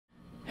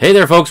Hey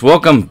there folks,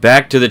 welcome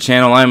back to the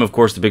channel. I am of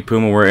course the Big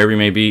Puma, wherever you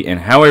may be and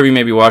however you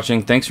may be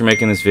watching. Thanks for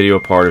making this video a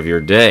part of your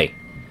day.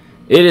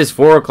 It is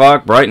 4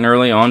 o'clock, bright and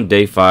early on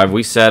day 5.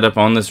 We sat up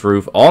on this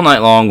roof all night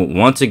long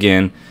once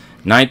again.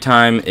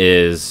 Nighttime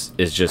is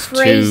just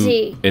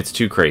crazy. It's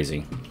too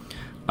crazy.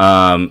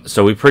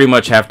 So we pretty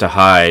much have to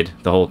hide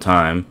the whole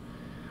time.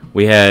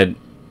 We had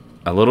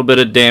a little bit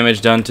of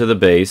damage done to the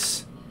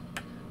base.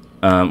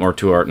 Or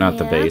to our, not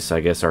the base,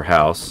 I guess our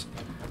house.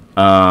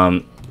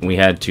 We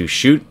had to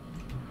shoot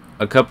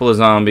a couple of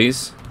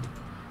zombies.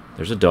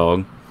 There's a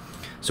dog.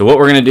 So what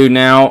we're gonna do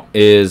now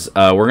is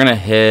we're gonna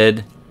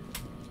head.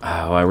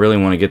 Oh, I really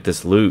want to get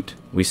this loot.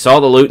 We saw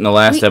the loot in the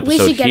last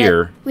episode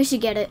here. We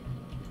should get it.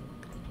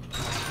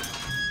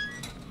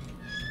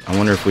 I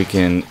wonder if we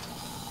can.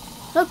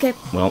 Okay.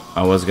 Well,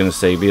 I was gonna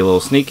say be a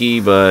little sneaky,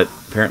 but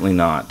apparently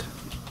not.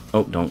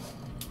 Oh, don't.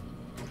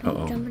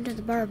 Uh-oh. Jump into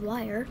the barbed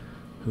wire.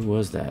 Who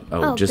was that?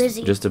 Oh,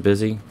 busy. just a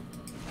busy.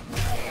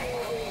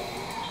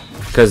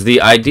 Because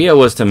the idea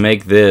was to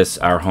make this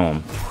our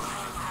home.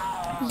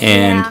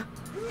 And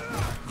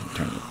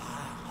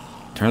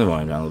turn the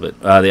volume down a little bit.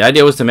 The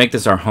idea was to make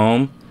this our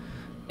home,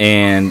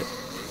 and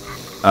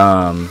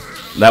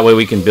that way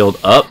we can build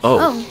up.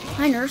 Oh,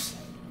 hi, nurse.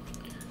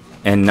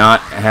 And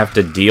not have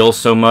to deal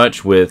so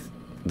much with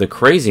the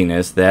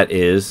craziness that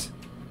is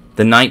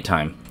the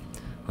nighttime.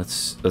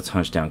 Let's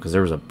hunch down because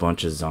there was a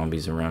bunch of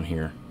zombies around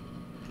here.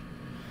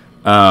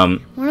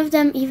 One of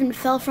them even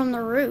fell from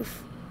the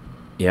roof.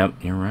 Yep,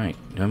 you're right.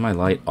 Do I have my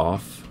light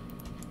off?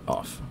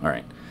 Off.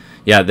 Alright.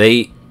 Yeah,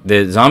 the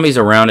zombies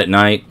around at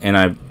night, and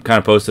I kind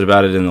of posted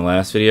about it in the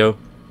last video.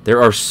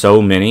 There are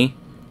so many,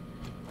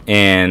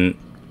 and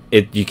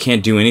you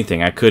can't do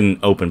anything. I couldn't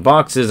open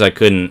boxes, I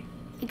couldn't...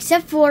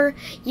 Except for,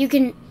 you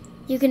can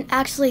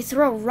actually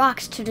throw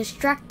rocks to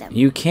distract them.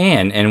 You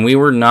can, and we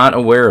were not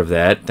aware of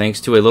that, thanks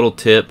to a little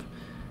tip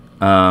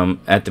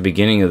at the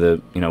beginning of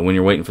the, when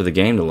you're waiting for the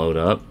game to load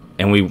up.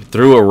 And we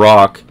threw a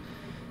rock,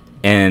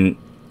 and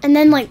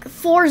then like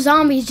 4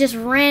 zombies just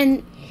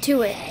ran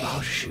to it.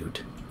 Oh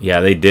shoot! Yeah,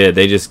 they did.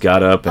 They just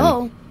got up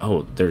and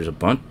there's a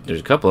bunch. There's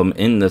a couple of them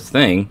in this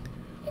thing.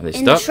 Are they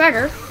stuck? The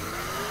shredder.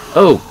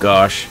 Oh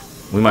gosh,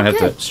 we might have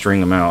to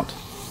string them out.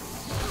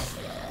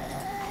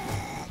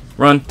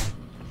 Run!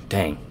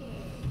 Dang.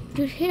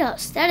 Dude, hit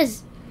us. That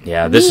is.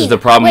 Yeah, this is the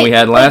problem we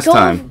had last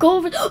time. Go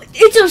over.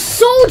 It's a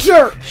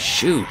soldier.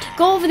 Shoot!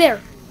 Go over there.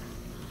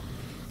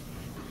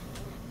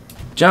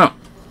 Jump!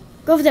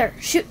 Go over there.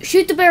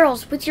 Shoot the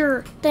barrels with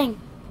your thing.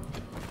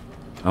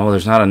 Oh,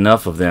 there's not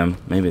enough of them.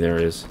 Maybe there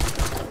is.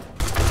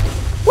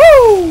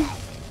 Woo!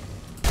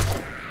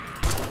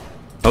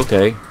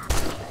 Okay.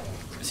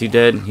 Is he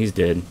dead? He's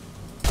dead.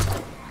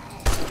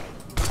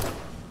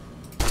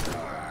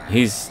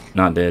 He's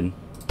not dead.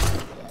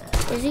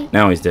 Is he?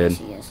 Now he's dead.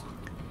 Yes, he is.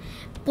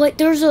 But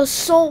there's a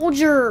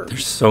soldier.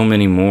 There's so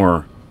many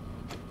more.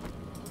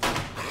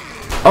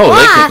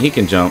 Oh, he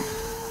can jump.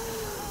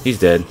 He's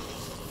dead.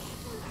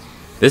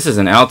 This is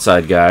an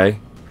outside guy,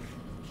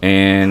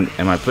 and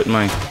am I putting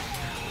I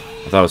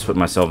thought I was putting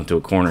myself into a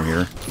corner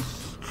here.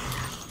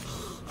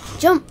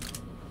 Jump.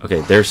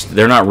 Okay,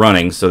 they're not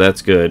running, so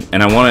that's good.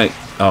 And I want to,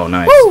 oh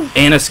nice. Woo!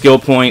 And a skill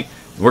point.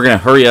 We're gonna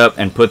hurry up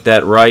and put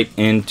that right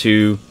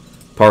into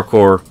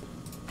parkour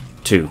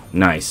 2.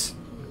 Nice.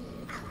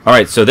 All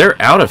right, so they're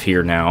out of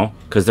here now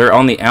because they're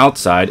on the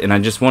outside, and I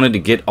just wanted to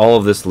get all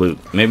of this loot.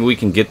 Maybe we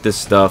can get this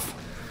stuff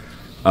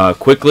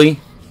quickly.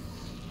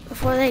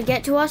 Before they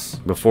get to us?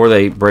 Before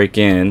they break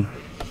in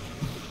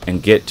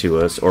and get to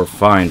us or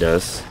find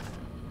us.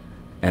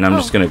 And I'm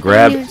just going to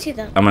grab...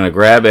 I'm going to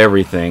grab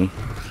everything.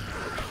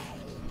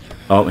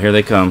 Oh, here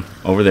they come.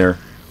 Over there.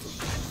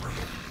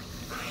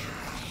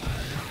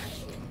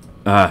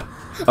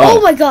 Oh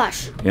my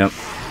gosh. Yep.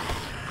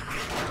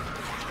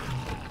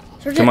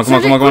 Come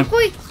on.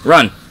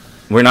 Run.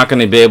 We're not going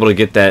to be able to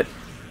get that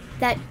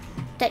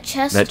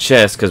chest. That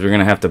chest because we're going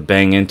to have to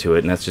bang into it,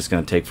 and that's just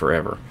going to take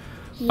forever.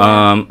 Yeah.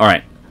 All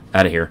right.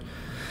 Out of here.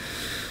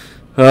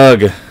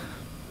 Ugh.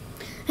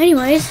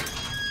 Anyways.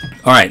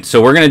 Alright,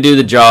 so we're going to do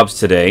the jobs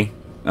today.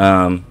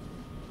 Oh,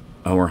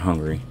 we're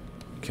hungry.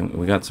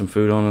 We got some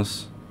food on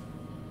us?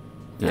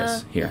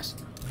 Yes, here. Yes.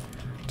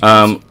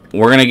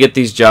 We're going to get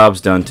these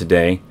jobs done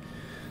today.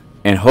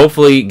 And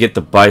hopefully get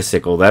the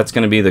bicycle. That's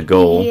going to be the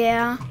goal.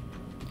 Yeah.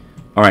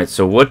 Alright,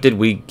 so what did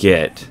we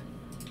get?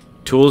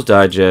 Tools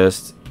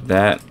Digest.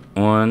 That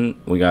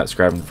one. We got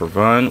Scrapping for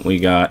Fun. We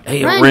got,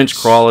 hey, a wrench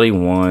quality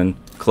 1.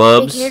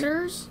 Clubs. Big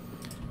hitters.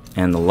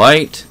 And the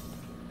light.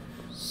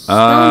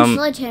 Stone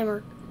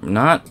sledgehammer.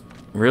 Not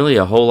really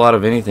a whole lot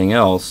of anything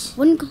else.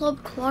 Wooden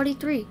club quality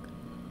 3.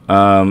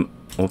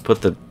 We'll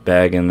put the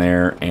bag in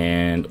there,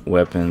 and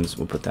weapons,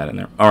 we'll put that in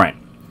there. Alright.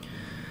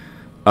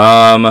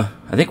 I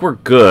think we're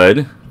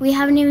good. We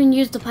haven't even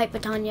used the pipe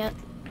baton yet.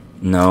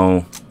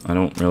 No, I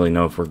don't really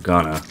know if we're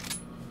gonna.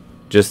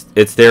 Just,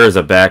 it's there as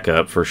a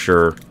backup for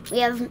sure.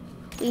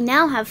 We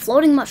now have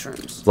floating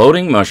mushrooms.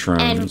 Floating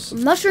mushrooms.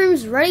 And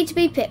mushrooms ready to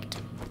be picked.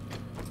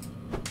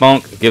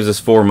 Bonk. It gives us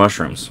 4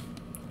 mushrooms.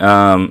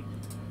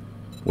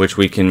 Which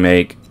we can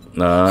make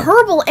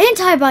Herbal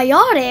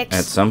antibiotics?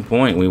 At some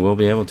point, we will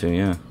be able to,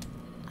 yeah.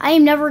 I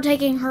am never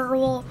taking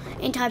herbal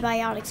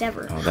antibiotics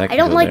ever. Oh, that I can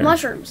don't go like there.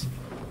 mushrooms.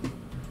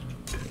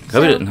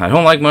 I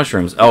don't like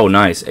mushrooms. Oh,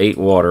 nice. 8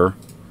 water.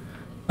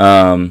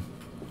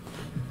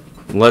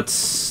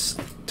 Let's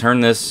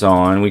turn this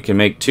on. We can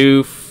make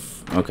 2.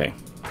 Okay.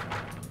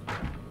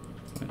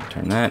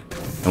 Turn that,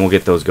 and we'll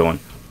get those going.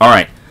 All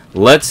right.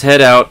 Let's head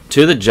out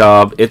to the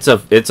job. It's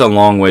a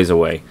long ways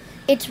away.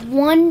 It's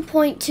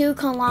 1.2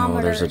 kilometers.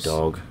 Oh, there's a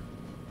dog.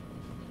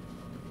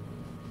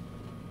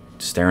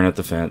 Staring at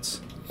the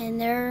fence. And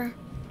they're...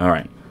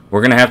 Alright.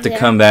 We're going to have to Yeah.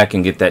 come back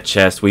and get that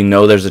chest. We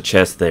know there's a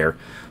chest there.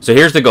 So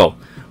here's the goal.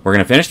 We're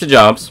going to finish the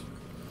jobs,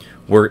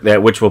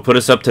 which will put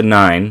us up to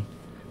 9.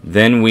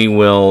 Then we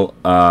will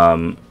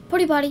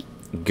Potty potty.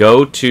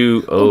 go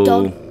to... Oh,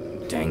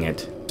 dog. dang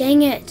it.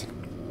 Dang it.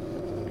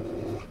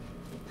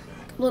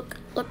 Look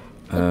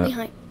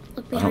behind.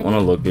 Look I behind. don't want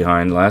to look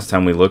behind. Last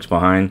time we looked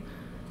behind...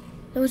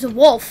 There was a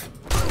wolf.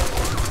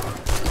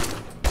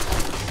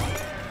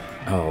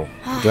 Oh.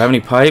 Do I have any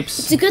pipes?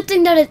 It's a good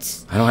thing that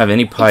it's... I don't have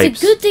any pipes.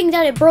 It's a good thing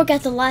that it broke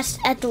at the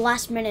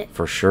last minute.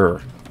 For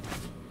sure.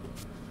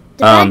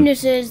 The bad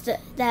news is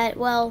that,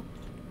 well,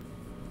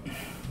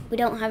 we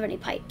don't have any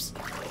pipes.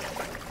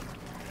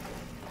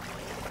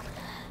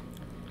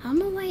 I don't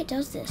know why it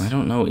does this. I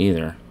don't know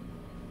either.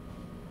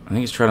 I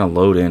think it's trying to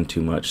load in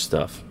too much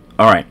stuff.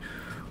 Alright.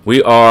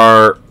 We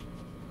are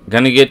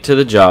going to get to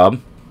the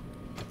job.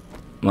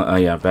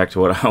 Yeah, back to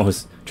what I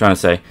was trying to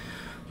say.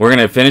 We're going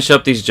to finish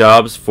up these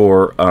jobs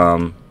for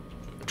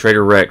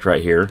Trader Rect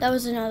right here. That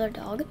was another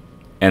dog.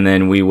 And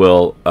then we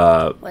will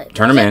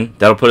turn them in.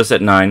 That'll put us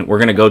at 9. We're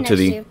going to go to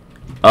the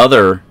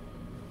other...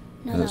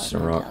 No, that was a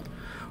not a rock. dog.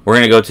 We're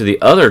going to go to the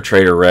other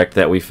Trader Rect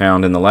that we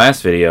found in the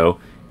last video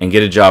and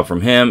get a job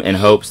from him in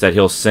hopes that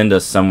he'll send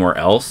us somewhere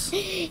else.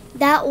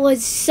 That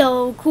was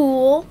so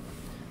cool.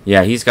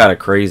 Yeah, he's got a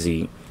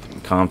crazy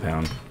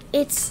compound.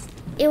 It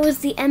was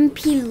the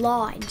MP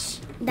Lodge.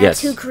 Yes.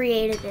 That's who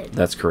created it.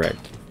 That's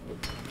correct.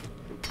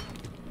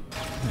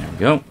 There we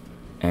go.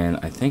 And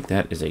I think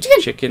that is a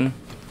chicken.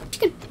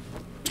 Chicken.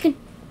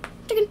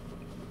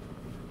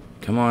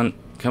 Come on.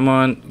 Come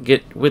on.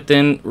 Get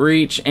within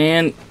reach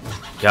and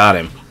got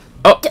him.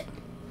 Oh!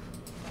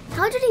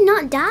 How did he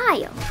not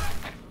die?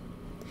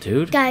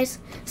 Dude. Guys,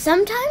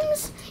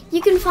 sometimes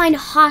you can find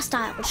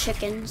hostile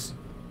chickens.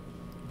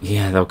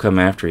 Yeah, they'll come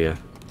after you.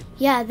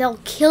 Yeah, they'll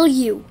kill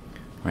you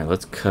All right,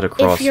 let's cut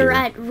across if you're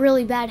here. at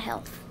really bad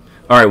health.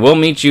 All right, we'll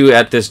meet you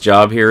at this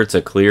job here. It's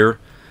a clear.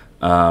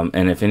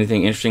 And if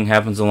anything interesting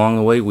happens along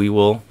the way, we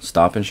will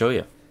stop and show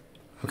you.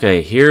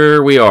 Okay,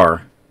 here we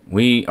are.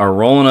 We are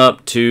rolling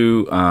up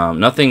to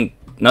nothing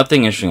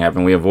interesting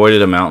happened. We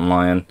avoided a mountain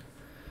lion,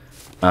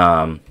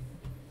 and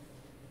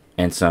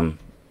some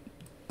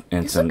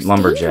looks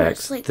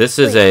lumberjacks. dangerous. This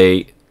is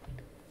a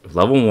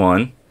level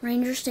 1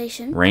 Ranger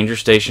Station. Ranger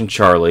Station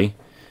Charlie,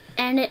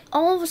 And it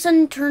all of a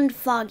sudden turned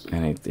foggy.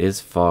 and it is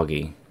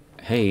foggy.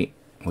 Hey,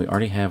 we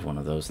already have one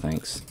of those.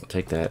 Thanks. I'll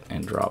take that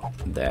and drop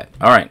that.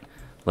 All right,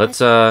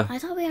 let's I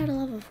thought we had a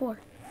level 4.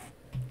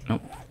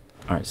 Nope.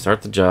 All right,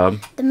 start the job.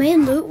 The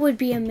main loot would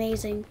be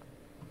amazing.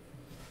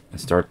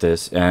 And start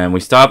this. And we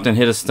stopped and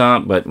hit a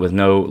stump, but with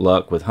no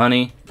luck with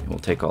honey. We'll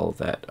take all of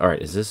that. All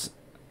right, is this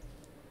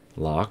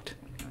locked?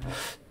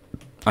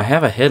 I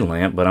have a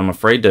headlamp, but I'm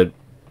afraid to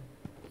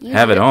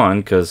have it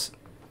on because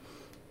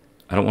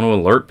I don't want to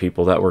alert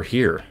people that we're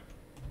here.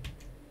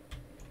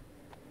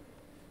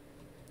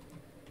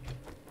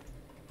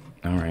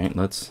 All right,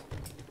 let's...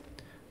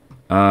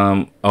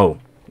 oh,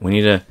 we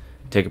need to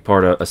take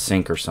apart a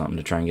sink or something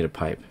to try and get a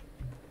pipe.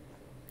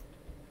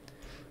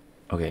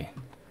 Okay,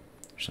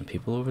 there's some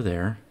people over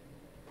there.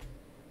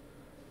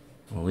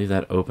 We'll leave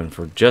that open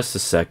for just a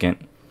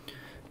second.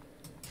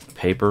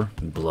 Paper,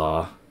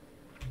 blah.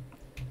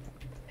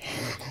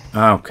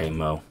 Okay,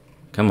 Mo.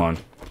 Come on.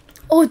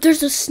 Oh,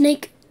 there's a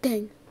snake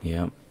thing.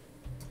 Yep.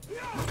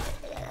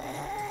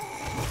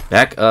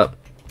 Back up.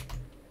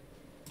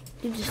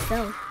 You just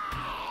fell.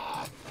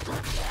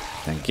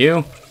 Thank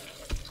you.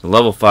 The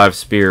level 5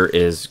 spear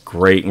is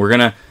great. We're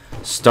gonna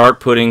start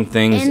putting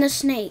things And the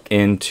snake.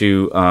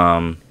 into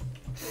Or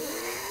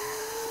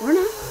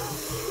not.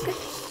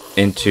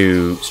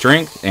 into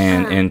strength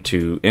and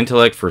into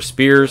intellect for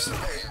spears.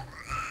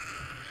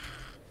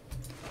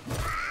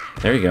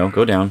 There you go.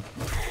 Go down.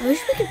 I wish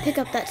we could pick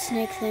up that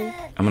snake thing.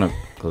 I'm gonna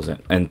close it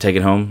and take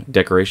it home.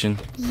 Decoration.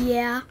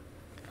 Yeah.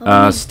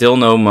 Still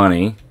no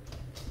money.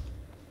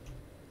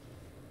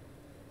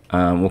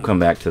 We'll come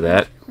back to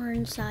that. We're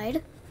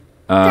inside.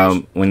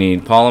 We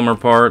need polymer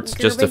parts.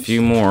 Just a Garbage.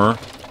 few more.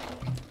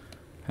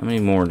 How many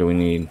more do we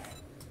need?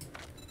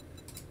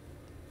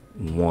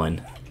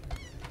 1.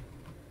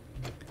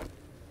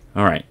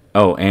 Alright.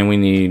 Oh, and we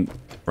need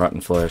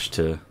rotten flesh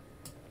to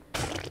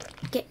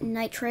Get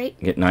nitrate.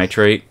 get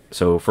nitrate.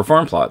 So, for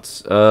farm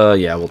plots.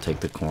 Yeah, we'll take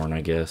the corn,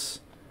 I guess.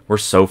 We're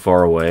so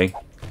far away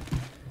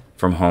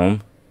from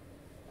home.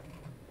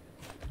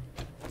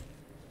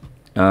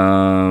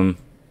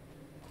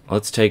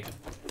 Let's take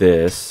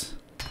this.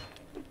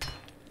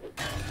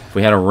 If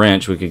we had a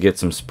wrench, we could get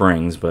some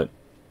springs, but...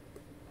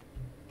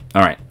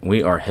 Alright,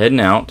 we are heading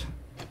out.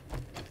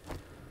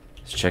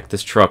 Let's check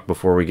this truck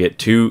before we get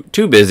too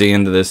busy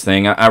into this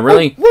thing. I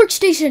really... Oh,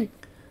 workstation!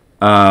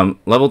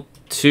 Level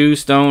 2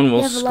 stone,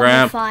 we'll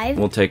scrap. 5.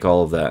 We'll take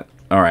all of that.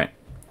 Alright.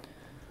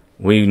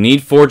 We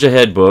need Forge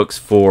Ahead books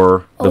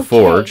for the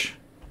forge.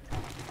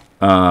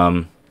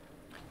 Can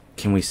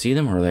we see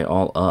them, or are they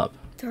all up?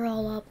 They're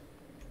all up.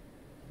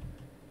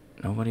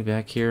 Nobody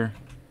back here?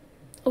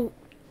 Oh,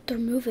 they're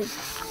moving.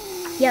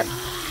 Yep.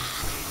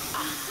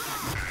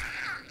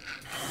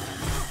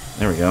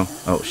 There we go.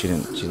 Oh, she's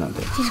not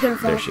there. She's gonna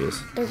fall. There she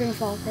is. They're gonna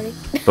fall. Ready?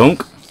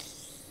 Bonk.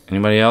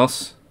 Anybody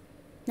else?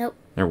 Nope.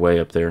 They're way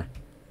up there.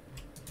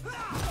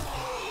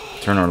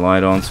 Turn our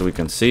light on so we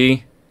can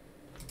see.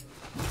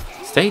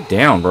 Stay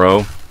down,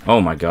 bro.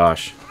 Oh my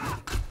gosh.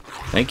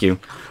 Thank you.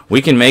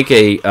 We can make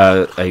a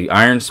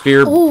iron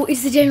spear. Oh,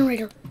 it's the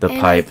generator. The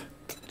pipe.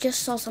 I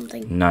just saw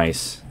something.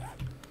 Nice.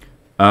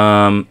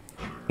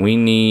 We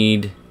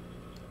need...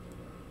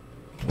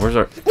 Where's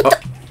our... Oh.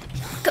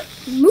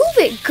 Move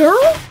it,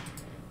 girl!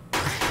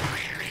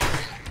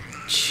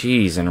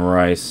 Cheese and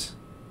rice.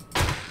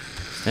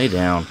 Stay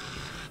down.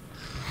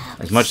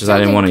 As much as I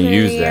didn't want to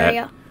use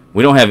that.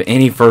 We don't have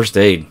any first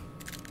aid.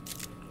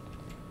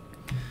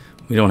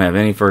 We don't have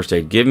any first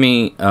aid. Give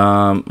me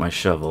my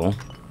shovel.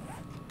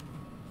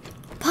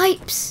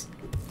 Pipes!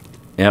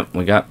 Yep,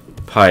 we got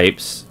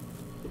pipes.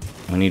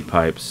 We need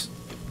pipes.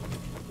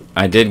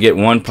 I did get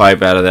one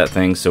pipe out of that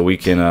thing so we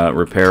can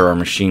repair our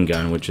machine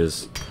gun, which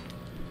is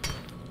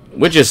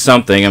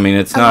something. I mean,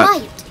 it's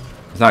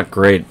not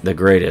great, the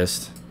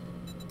greatest.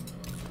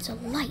 It's a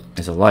light.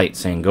 It's a light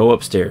saying go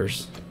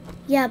upstairs.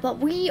 Yeah, but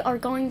we are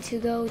going to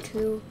go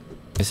to...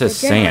 It says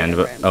sand,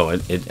 but oh,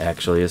 it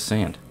actually is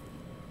sand.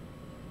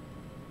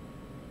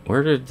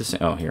 Where did the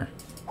sand... Oh, here.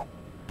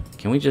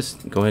 Can we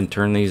just go ahead and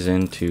turn these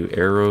into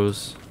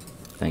arrows?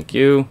 Thank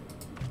you.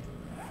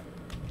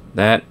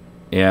 That,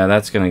 yeah,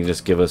 that's gonna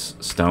just give us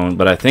stone,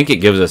 but I think it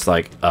gives us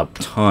like a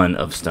ton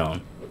of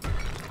stone.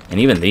 And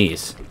even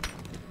these.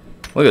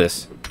 Look at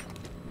this.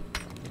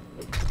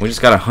 We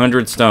just got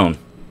 100 stone.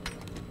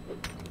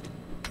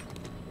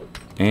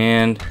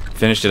 And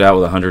finished it out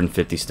with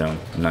 150 stone.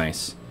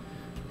 Nice.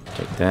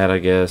 Take that, I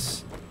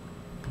guess.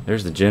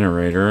 There's the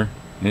generator.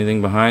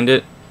 Anything behind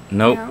it?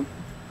 Nope. No.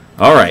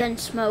 Alright. Then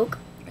smoke.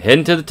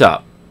 Heading to the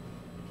top.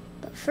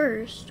 But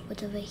first,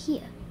 what's over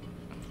here?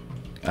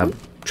 A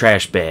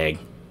trash bag.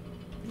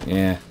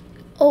 Yeah.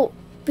 Oh,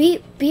 be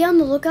on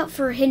the lookout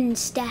for hidden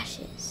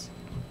stashes.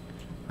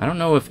 I don't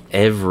know if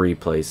every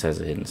place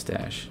has a hidden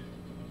stash.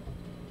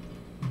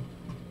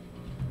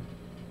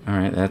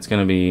 Alright, that's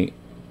gonna be...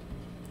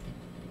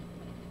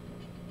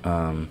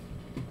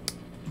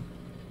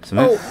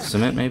 Cement? Oh.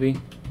 Cement, maybe?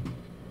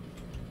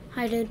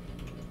 Hi, dude.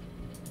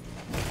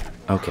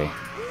 Okay.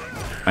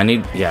 I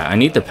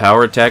need the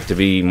power attack to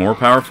be more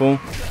powerful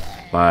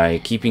by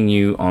keeping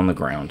you on the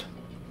ground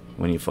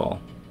when you fall.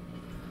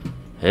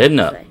 Heading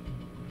up.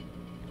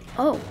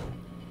 Oh.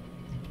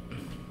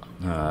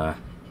 I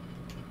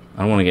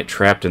don't want to get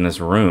trapped in this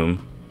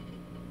room.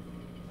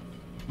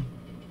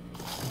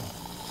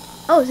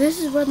 Oh, this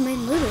is where the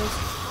main loot is.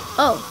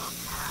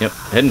 Oh. Yep,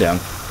 heading down.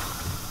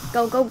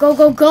 Go, go, go,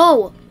 go,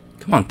 go!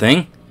 Come on,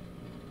 thing.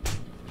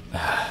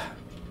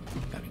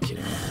 Gotta be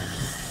kidding me.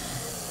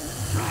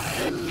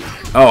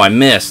 Oh, I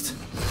missed.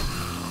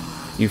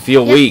 You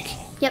feel weak.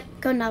 Yep,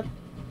 go now.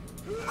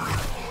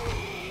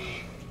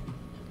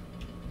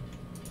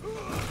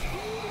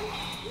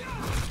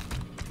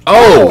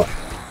 Oh!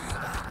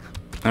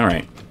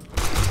 Alright.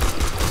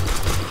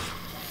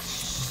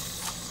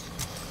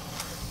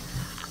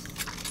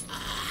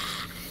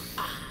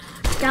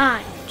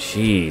 Die.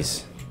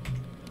 Jeez.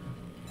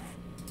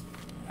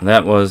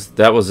 That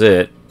was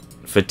it.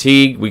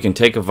 Fatigue, we can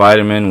take a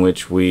vitamin,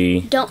 which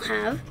we don't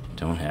have.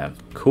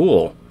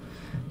 Cool.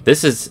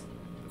 This is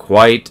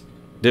quite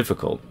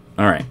difficult.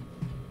 Alright.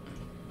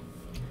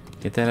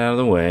 Get that out of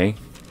the way.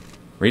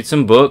 Read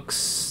some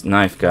books,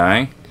 knife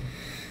guy.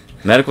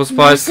 Medical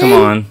supplies,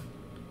 come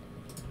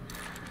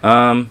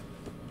on.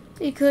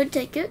 You could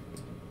take it.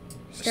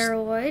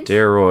 Steroids.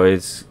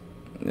 Steroids.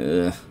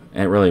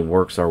 It really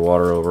works our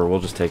water over. We'll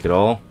just take it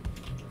all.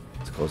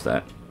 Let's close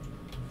that.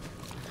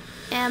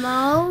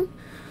 Ammo.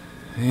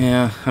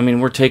 Yeah, I mean,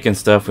 we're taking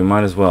stuff. We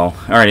might as well.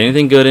 Alright,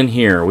 anything good in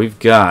here? We've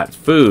got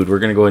food. We're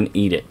going to go ahead and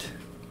eat it.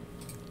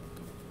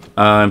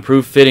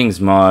 Improved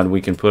fittings mod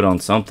we can put on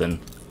something.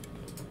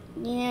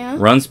 Yeah.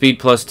 Run speed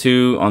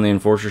 +2 on the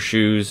Enforcer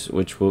shoes,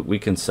 which we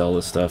can sell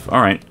this stuff.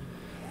 Alright.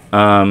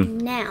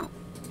 Now.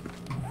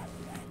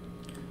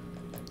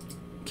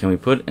 Can we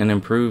put an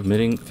improved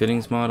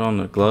fittings mod on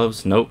the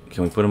gloves? Nope.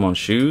 Can we put them on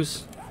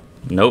shoes?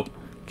 Nope.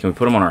 Can we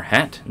put them on our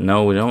hat?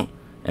 No, we don't.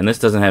 And this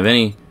doesn't have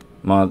any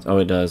mods. Oh,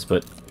 it does,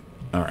 but...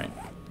 Alright.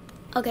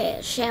 Okay,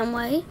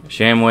 Shamway.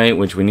 Shamway,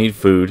 which we need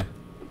food.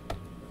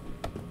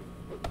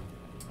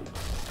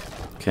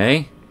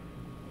 Okay.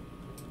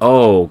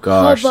 Oh,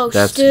 gosh.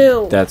 Hobo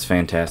stew. That's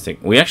fantastic.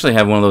 We actually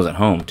have one of those at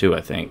home, too,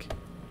 I think.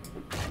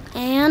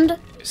 And?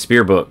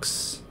 Spear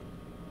books.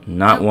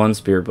 Not one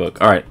spear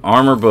book. All right,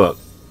 armor book.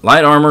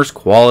 Light armor's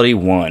quality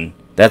 1.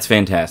 That's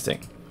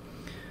fantastic.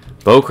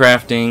 Bow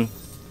crafting.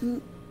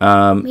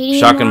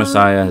 Shotgun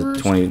Messiah has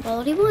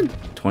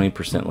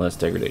 20% less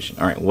degradation.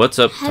 All right, what's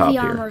up top Heavy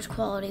here? armor's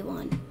quality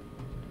 1.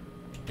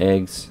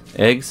 Eggs.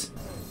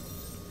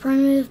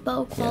 Primitive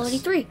bow quality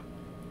 3.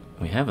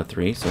 We have a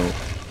 3, so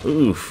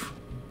oof.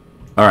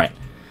 All right.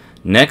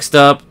 Next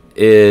up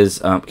is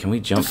can we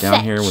jump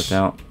down here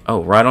without?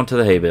 Oh, right onto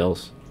the hay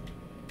bales.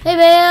 Hay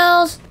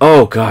bales.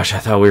 Oh gosh, I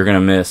thought we were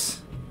gonna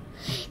miss.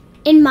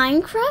 In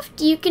Minecraft,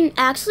 you can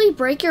actually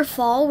break your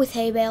fall with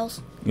hay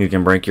bales. You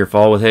can break your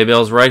fall with hay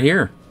bales right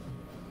here.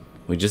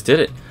 We just did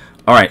it.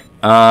 All right.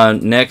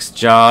 Next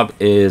job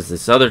is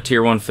this other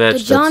tier 1 fetch. The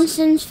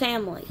Johnson's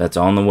family. That's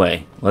on the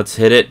way. Let's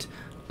hit it.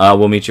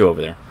 We'll meet you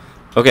over there.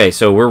 Okay,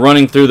 so we're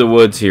running through the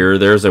woods here.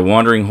 There's a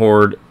wandering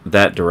horde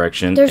that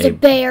direction. There's a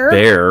bear.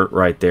 Bear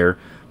right there.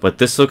 But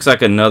this looks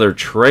like another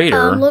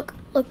trader. Look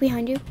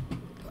behind you.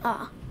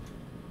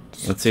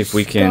 Let's see if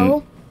we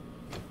can.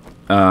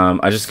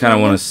 I just kind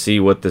of want to see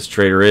what this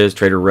trader is.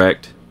 Trader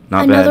wrecked.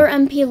 Not another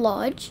bad. MP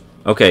Lodge.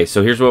 Okay,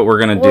 so here's what we're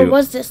gonna do. Or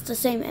was this the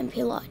same MP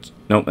Lodge?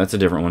 Nope, that's a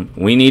different one.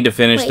 We need to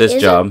finish this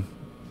job.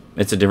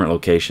 It's a different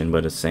location,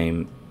 but the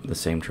same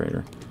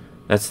trader.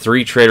 That's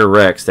 3 trader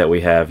wrecks that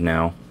we have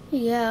now.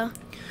 Yeah.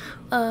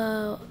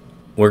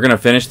 We're gonna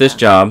finish this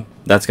job.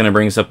 That's gonna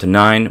bring us up to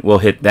 9. We'll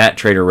hit that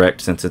trader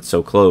wreck since it's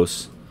so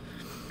close,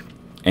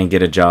 and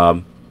get a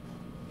job.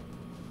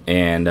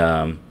 And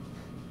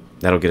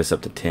that'll get us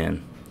up to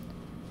 10.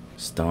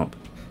 Stump.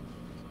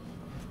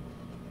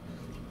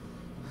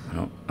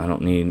 I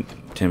don't need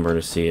timber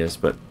to see us,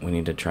 but we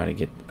need to try to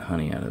get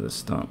honey out of this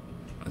stump.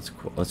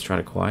 Let's try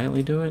to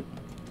quietly do it.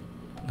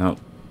 Nope.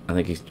 I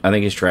think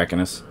he's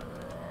tracking us.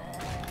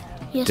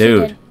 Yes,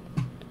 dude.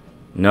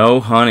 No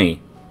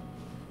honey.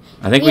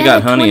 I think we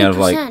got honey out of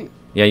like.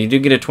 Yeah, you do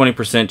get a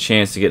 20%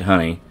 chance to get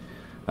honey.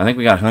 I think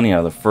we got honey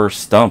out of the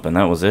first stump, and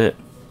that was it.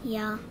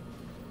 Yeah.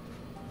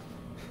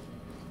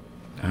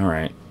 All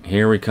right.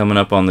 Here we're coming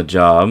up on the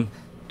job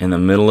in the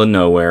middle of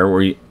nowhere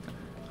where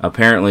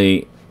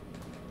apparently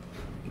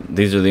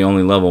these are the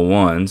only level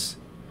 1s.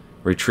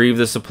 Retrieve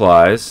the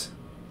supplies.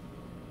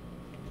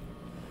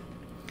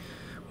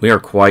 We are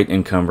quite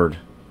encumbered.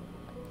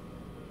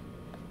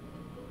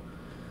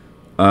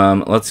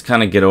 Let's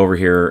kind of get over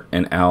here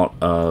and out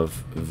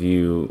of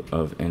view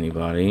of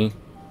anybody.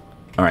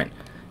 All right.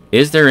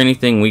 Is there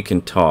anything we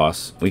can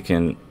toss? We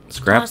can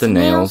scrap the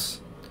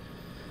nails.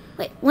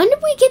 Wait, when did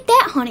we get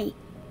that honey?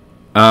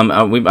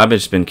 I've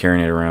just been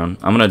carrying it around.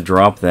 I'm gonna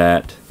drop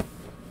that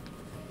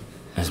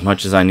as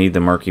much as I need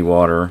the murky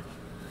water.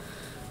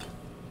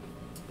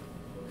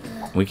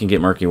 We can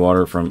get murky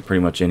water from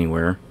pretty much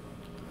anywhere.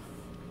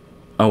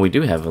 Oh, we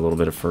do have a little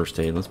bit of first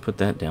aid. Let's put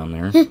that down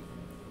there. What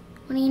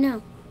do you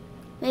know?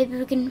 Maybe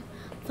we can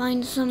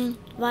find some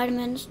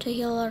vitamins to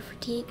heal our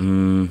fatigue.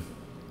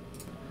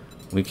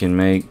 We can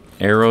make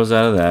arrows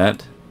out of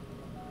that.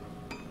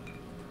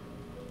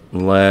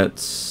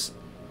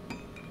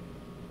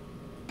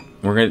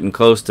 We're getting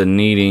close to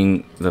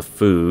needing the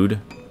food.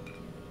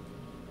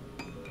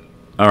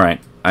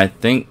 Alright, I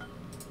think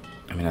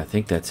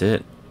that's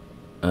it.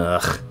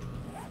 Ugh.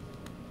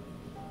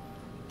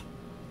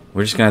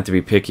 We're just gonna have to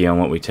be picky on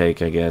what we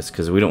take, I guess,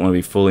 because we don't want to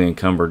be fully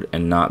encumbered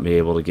and not be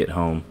able to get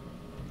home.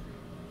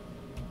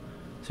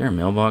 Is there a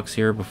mailbox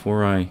here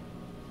before I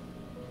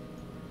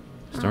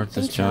start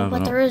this job?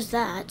 But there is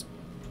that.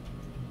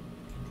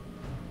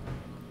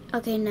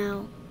 Okay,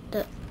 now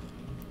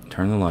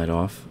turn the light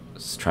off.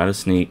 Let's try to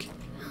sneak.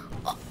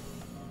 Oh,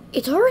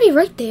 it's already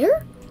right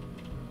there?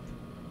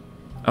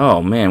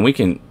 Oh man, we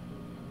can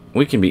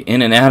be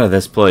in and out of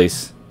this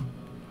place.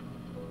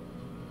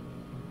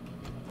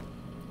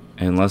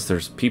 Unless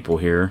there's people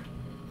here.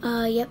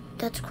 Yep,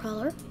 that's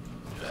Crawler.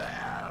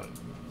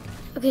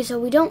 Okay, so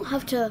we don't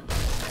have to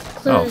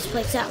clear this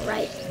place out,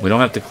 right? We don't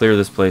have to clear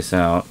this place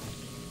out.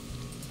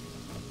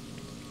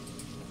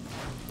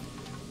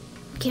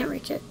 Can't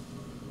reach it.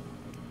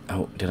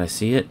 Oh, did I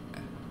see it?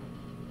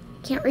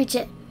 Can't reach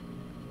it.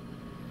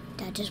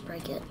 Dad, just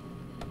break it.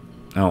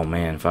 Oh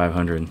man,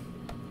 500.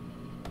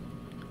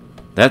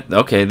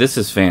 Okay, this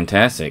is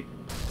fantastic.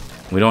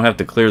 We don't have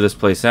to clear this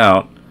place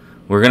out.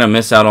 We're gonna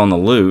miss out on the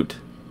loot.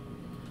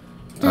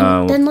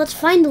 Then let's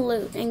find the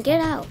loot and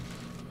get out.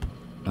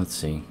 Let's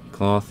see.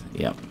 Cloth?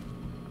 Yep.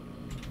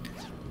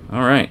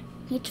 Alright.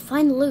 Need to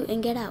find the loot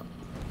and get out.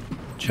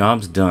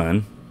 Job's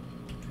done.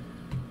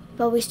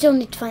 But we still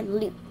need to find the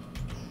loot.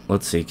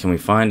 Let's see. Can we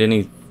find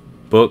any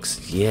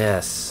books?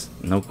 Yes.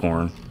 No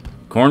corn.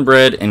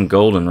 Cornbread and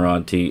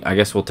goldenrod tea. I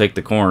guess we'll take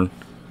the corn.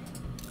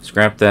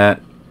 Scrap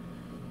that.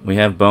 We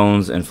have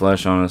bones and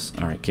flesh on us.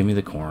 Alright, give me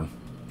the corn.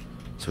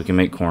 So we can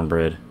make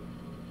cornbread.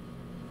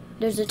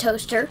 There's a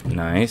toaster.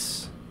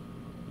 Nice.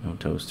 No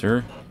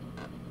toaster.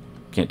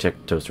 Can't check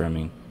the toaster, I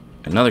mean.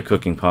 Another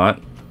cooking pot.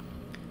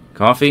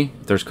 Coffee.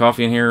 If there's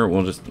coffee in here,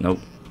 we'll just... Nope.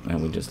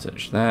 And we just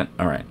touched that.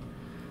 Alright.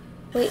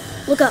 Wait,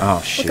 look up.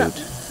 Oh, shoot. Look up.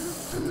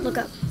 Look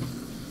up.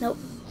 Nope.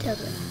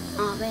 Tilted.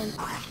 Aw, man.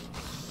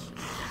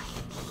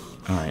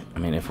 Alright, I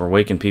mean, if we're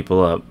waking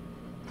people up.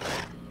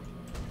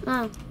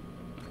 Oh.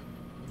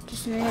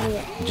 Just an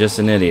idiot. Just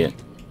an idiot.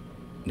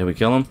 Did we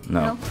kill him?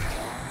 No. No.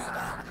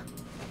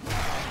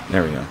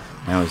 There we go.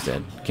 Now he's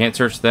dead. Can't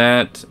search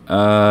that.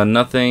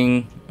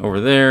 Nothing over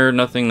there.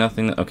 Nothing.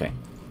 Okay.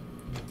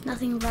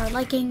 Nothing of our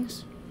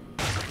likings.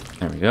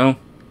 There we go.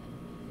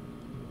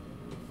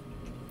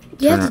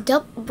 You have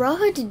to bro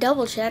had to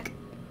double check.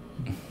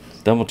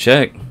 Double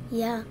check.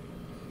 Yeah.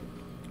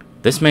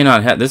 This may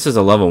not have. This is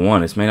a level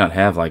 1. This may not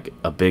have like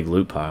a big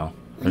loot pile.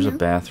 There's a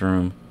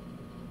bathroom.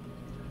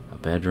 A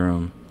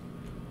bedroom.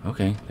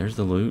 Okay, there's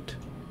the loot.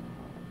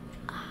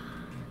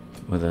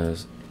 With a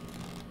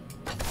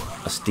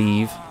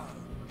Steve.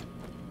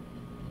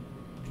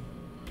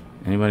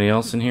 Anybody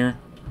else in here?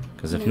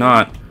 Because if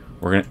not,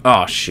 we're gonna.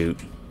 Oh shoot!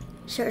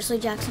 Seriously,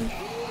 Jackson.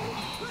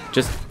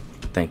 Just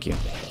thank you,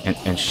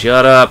 and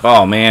shut up.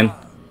 Oh man,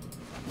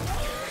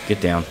 get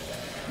down.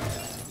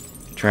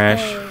 Trash.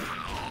 Hey.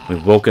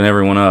 We've woken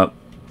everyone up.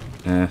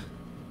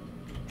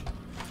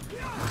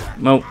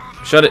 Mo,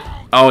 shut it.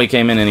 Oh, he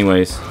came in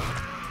anyways.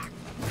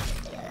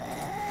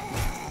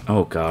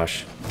 Oh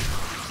gosh.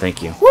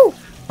 Thank you. Woo!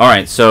 All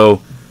right,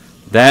 so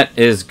that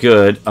is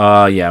good.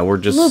 Yeah, we're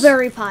just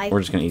blueberry pie. We're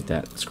just gonna eat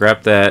that.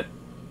 Scrap that.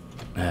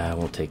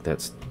 We'll take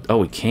that. Oh,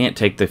 we can't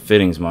take the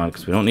fittings mod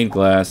because we don't need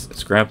glass.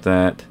 Scrap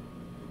that.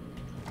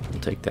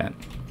 We'll take that.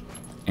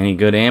 Any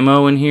good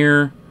ammo in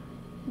here?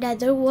 Dad,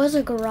 there was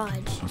a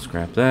garage. We'll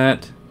scrap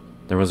that.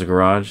 There was a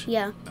garage?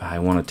 Yeah. I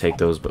want to take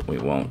those, but we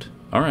won't.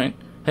 Alright.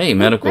 Hey,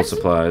 medical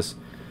supplies.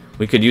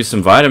 We could use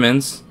some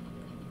vitamins.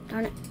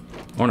 Darn it.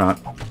 Or not.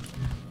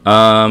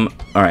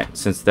 Alright,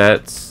 since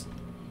that's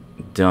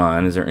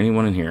done, is there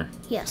anyone in here?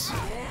 Yes.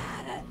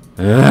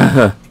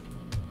 Ugh.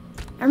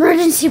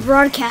 Emergency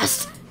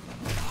broadcast.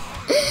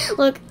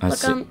 Look,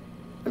 That's look,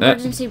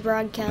 emergency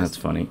broadcast. That's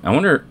funny. I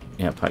wonder,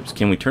 yeah, pipes.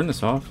 Can we turn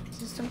this off?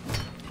 System.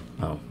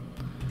 Oh.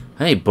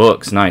 Hey,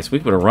 books. Nice. We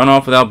could have run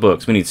off without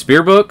books. We need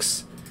spear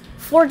books.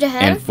 Forge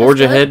ahead. And forge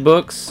ahead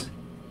books.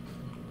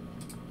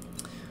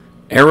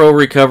 Arrow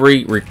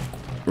recovery.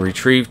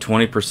 Retrieve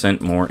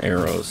 20% more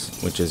arrows,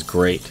 which is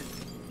great.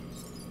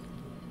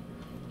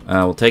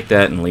 We'll take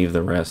that and leave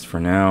the rest for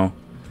now.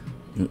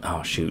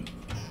 Oh, shoot.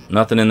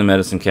 Nothing in the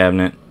medicine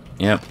cabinet.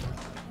 Yep.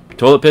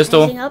 Toilet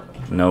pistol? Anything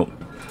up? Nope.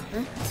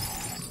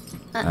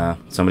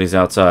 Somebody's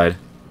outside.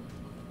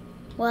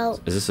 Well,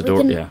 is this a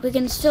door? Yeah. We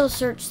can still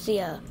search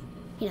the,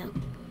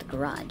 the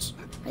garage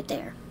right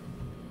there.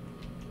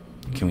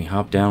 Can we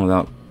hop down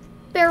without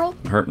barrel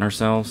hurting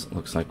ourselves?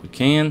 Looks like we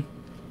can.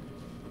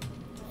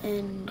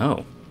 And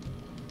oh,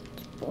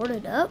 board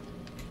it up.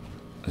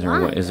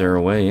 Is there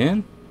a way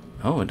in?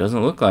 Oh, it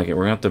doesn't look like it.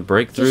 We're gonna have to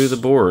break through the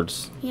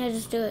boards. Yeah,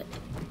 just do it.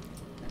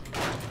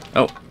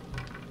 Oh,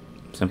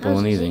 simple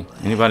and easy.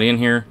 Anybody in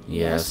here?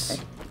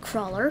 Yes. A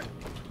crawler.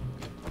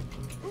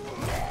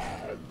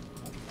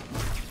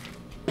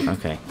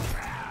 Okay.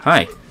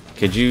 Hi.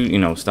 Could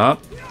you,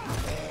 stop?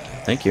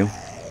 Thank you.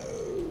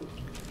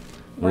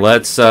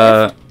 Let's,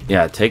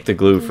 yeah, take the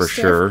glue for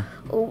sure.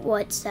 Oh,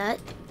 what's that?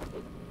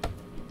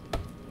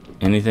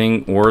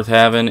 Anything worth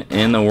having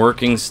in the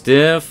working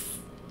stiff?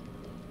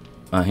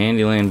 A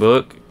Handyland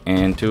book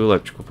and 2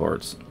 electrical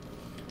parts.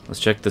 Let's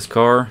check this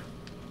car.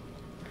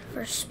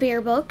 For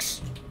spear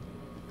books.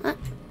 Huh?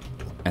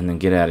 And then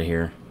get out of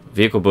here.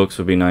 Vehicle books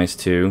would be nice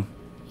too.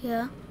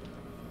 Yeah.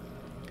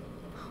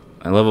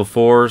 At level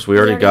 4s, we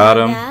already got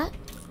them. That.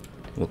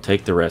 We'll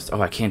take the rest.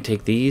 Oh, I can't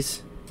take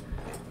these?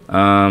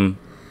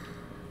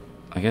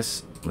 I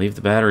guess leave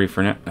the battery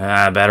for now.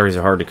 Batteries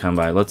are hard to come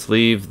by. Let's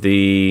leave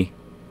the...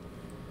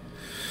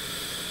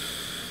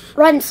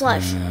 Rotten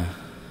flesh.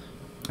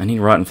 I need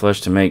rotten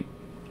flesh to make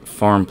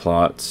farm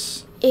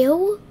plots.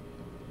 Ew.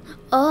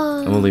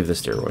 And we'll leave the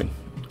steroid.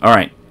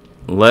 Alright.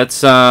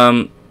 Let's,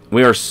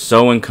 we are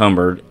so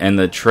encumbered, and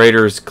the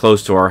trader's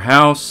close to our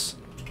house.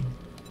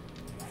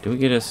 Do we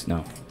get us?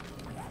 No.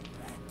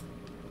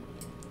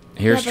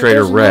 Here's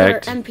Trader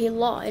Wrecked. MP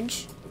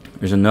Lodge.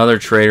 There's another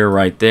trader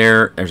right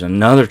there. There's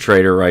another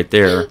trader right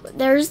there.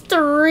 There's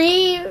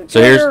 3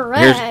 So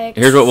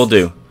here's what we'll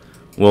do.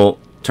 We'll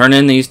turn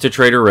in these to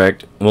Trader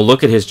Wrecked. We'll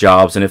look at his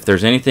jobs, and if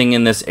there's anything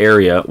in this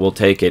area, we'll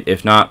take it.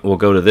 If not, we'll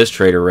go to this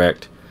Trader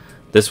Wrecked.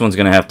 This one's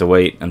going to have to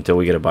wait until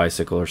we get a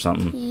bicycle or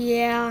something.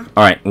 Yeah.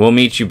 Alright, we'll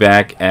meet you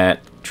back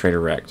at Trader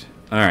Wrecked.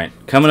 Alright,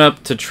 coming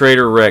up to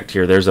Trader Wrecked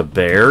here. There's a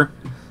bear.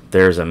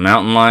 There's a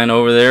mountain lion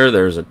over there.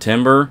 There's a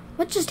timber.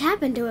 What just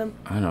happened to him?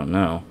 I don't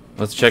know.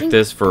 Let's check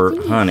this for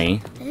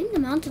honey. I think the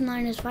mountain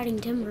lion is fighting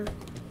timber.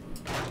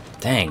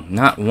 Dang,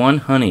 not one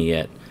honey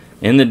yet.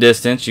 In the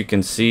distance, you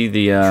can see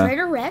the...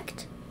 Trader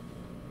Wrecked?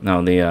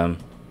 No, the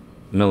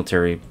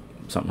military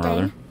something or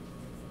other.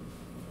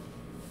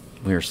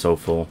 We are so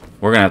full.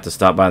 We're going to have to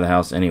stop by the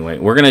house anyway.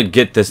 We're going to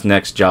get this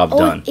next job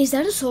done. Is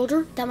that a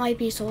soldier? That might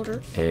be a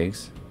soldier.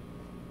 Eggs.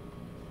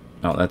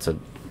 Oh, that's a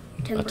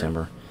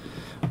timber.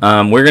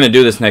 We're going to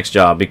do this next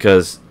job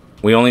because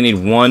we only need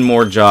one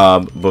more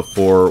job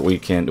before we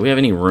can... Do we have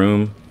any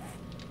room?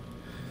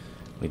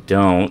 We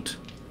don't.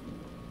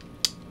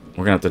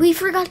 We're gonna have to. We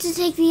forgot to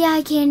take the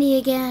eye candy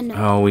again.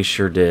 Oh, we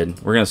sure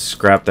did. We're gonna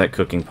scrap that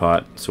cooking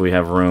pot so we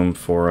have room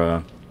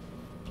for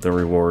the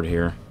reward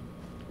here.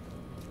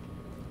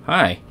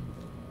 Hi.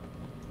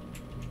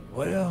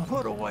 Well,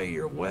 put away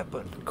your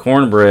weapon.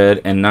 Cornbread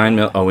and 9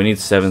 mil. Oh, we need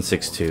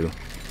 7.62.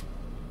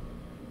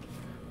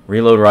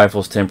 Reload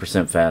rifles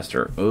 10%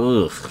 faster.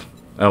 Ugh.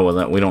 Oh,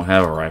 well, we don't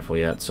have a rifle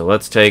yet. So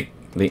let's take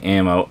the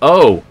ammo.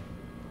 Oh!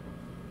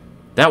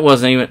 That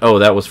wasn't even... Oh,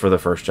 that was for the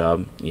first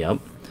job. Yep.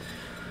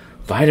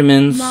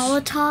 Vitamins.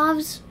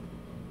 Molotovs.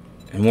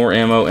 And more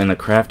ammo and the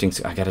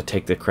crafting... I gotta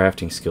take the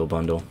crafting skill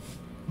bundle.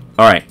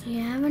 Alright. Do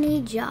you have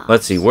any jobs?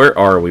 Let's see. Where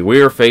are we? We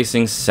are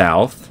facing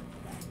south.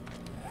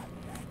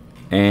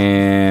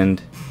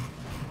 And...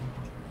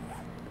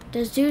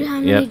 Does dude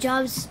have any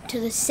jobs to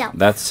the south?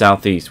 That's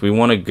southeast. We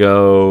want to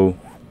go...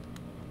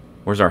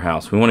 Where's our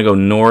house? We want to go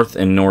north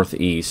and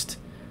northeast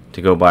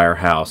to go buy our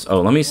house.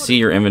 Oh, let me see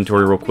your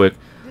inventory real quick.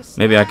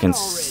 Maybe I can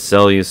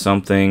sell you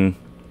something.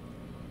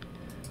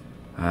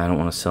 I don't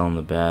want to sell him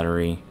the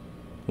battery.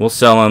 We'll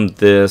sell him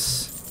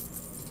this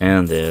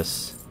and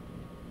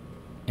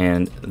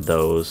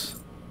those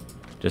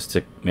just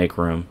to make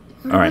room.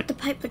 What All right. about the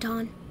pipe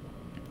baton?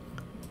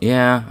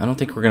 Yeah, I don't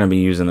think we're going to be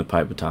using the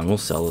pipe baton. We'll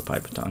sell the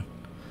pipe baton.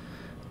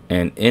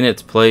 And in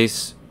its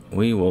place,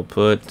 we will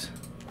put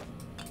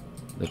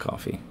the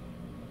coffee.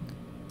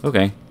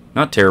 Okay,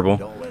 not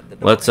terrible.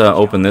 Let's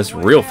open this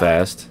real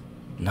fast.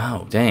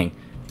 No, dang.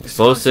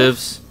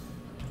 Explosives,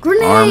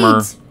 Grenades!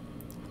 armor,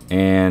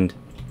 and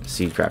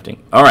seed crafting.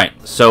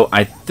 Alright, so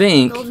I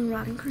think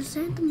Goldenrod and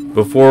chrysanthemum.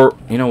 before...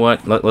 You know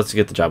what? Let's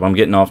get the job. I'm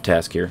getting off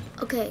task here.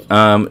 Okay.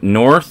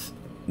 North,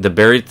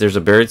 there's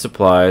a buried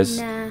supplies.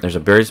 Nah. There's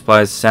a buried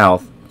supplies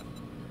south.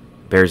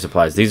 Buried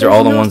supplies. These are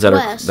all the ones that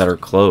are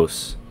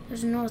close.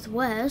 There's a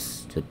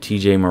northwest. The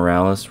TJ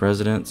Morales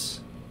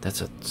residence.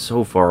 That's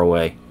so far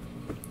away.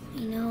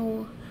 You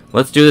know.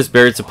 Let's do this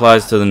buried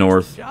supplies to the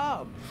north.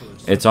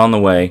 It's on the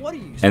way.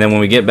 And then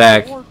when we get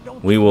back,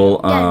 we will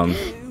Dad,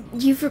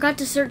 you forgot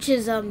to search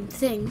his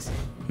things.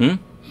 Hmm?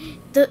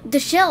 The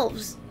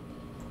shelves.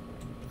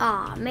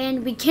 Aw,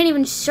 man, we can't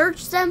even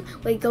search them.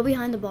 Wait, go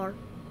behind the bar.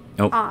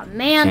 Nope. Aw,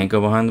 man. Can't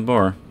go behind the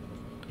bar.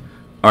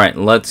 Alright,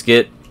 let's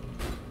get...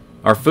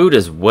 Our food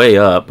is way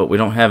up, but we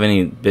don't have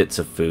any bits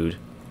of food.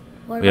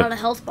 What about a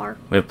health bar?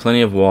 We have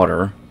plenty of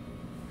water.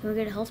 Can we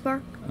get a health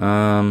bar?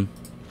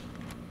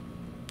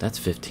 That's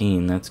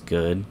 15. That's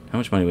good. How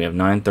much money do we have?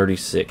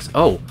 936.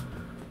 Oh,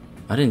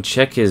 I didn't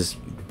check his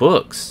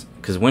books.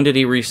 Because when did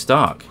he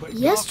restock?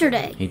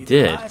 Yesterday. He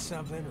did.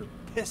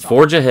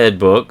 Forge Ahead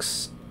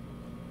books.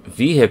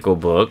 Vehicle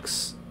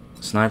books.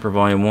 Sniper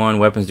Volume 1.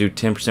 Weapons do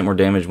 10% more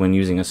damage when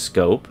using a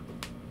scope.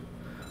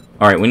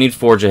 Alright, we need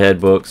Forge Ahead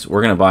books.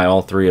 We're going to buy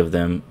all 3 of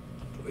them.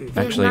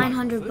 Actually,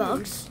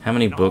 $900. How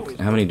many books?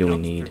 How many do we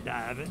need?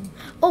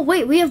 Oh,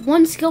 wait, we have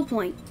 1 skill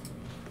point.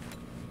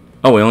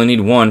 Oh, we only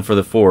need 1 for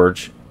the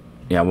forge.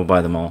 Yeah, we'll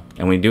buy them all.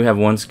 And we do have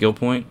 1 skill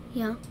point?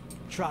 Yeah.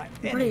 I'm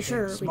pretty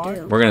sure we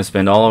do. We're going to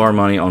spend all of our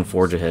money on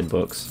Forge Ahead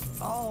books.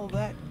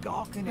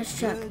 Let's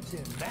check.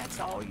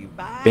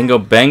 Bingo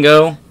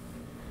bango.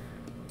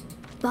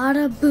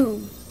 Bada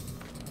boom.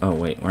 Oh,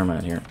 wait, where am I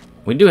at here?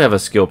 We do have a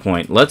skill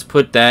point. Let's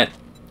put that...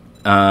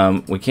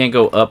 we can't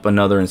go up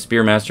another in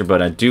Spearmaster,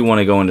 but I do want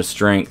to go into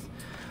Strength,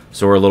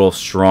 so we're a little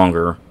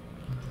stronger.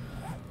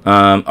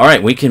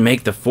 Alright, we can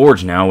make the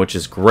forge now, which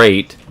is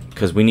great,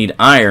 because we need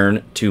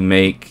iron to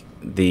make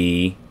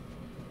the...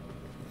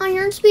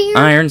 Iron spear?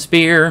 Iron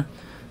spear!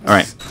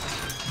 Alright.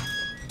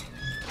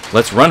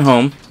 Let's run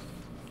home.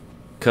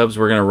 Cubs,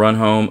 we're going to run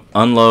home,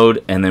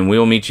 unload, and then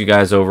we'll meet you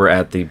guys over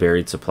at the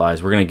buried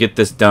supplies. We're going to get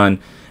this done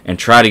and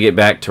try to get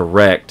back to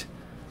Wrecked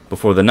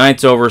before the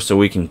night's over so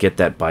we can get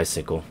that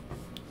bicycle.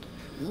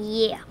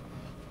 Yeah.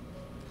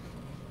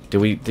 Did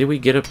we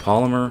get a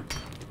polymer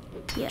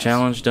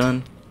challenge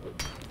done?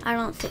 I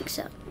don't think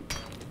so.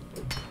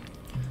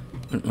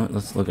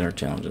 Let's look at our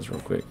challenges real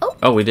quick.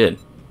 Oh, we did.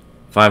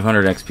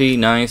 500 XP,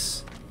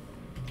 nice.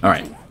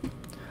 Alright.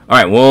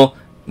 Alright, we'll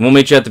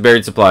meet you at the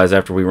buried supplies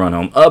after we run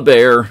home. A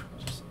bear!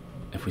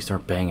 If we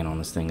start banging on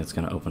this thing, it's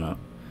going to open up.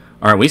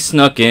 Alright, we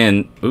snuck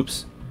in.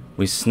 Oops.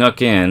 We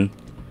snuck in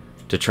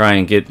to try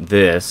and get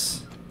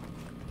this.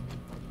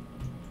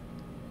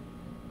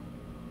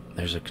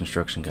 There's a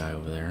construction guy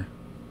over there.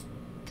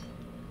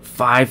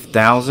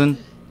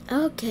 5,000?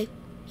 Okay.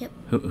 Yep.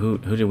 Who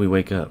did we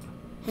wake up?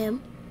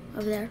 Him.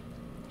 Over there.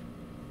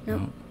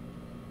 Nope.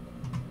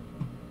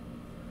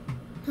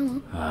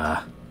 No. Hello.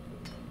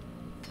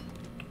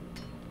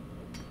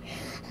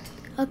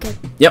 Okay.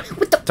 Yep.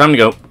 What the? Time to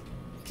go.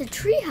 It's a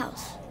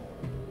treehouse.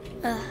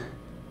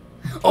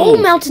 Oh,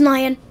 mountain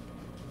lion.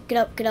 Get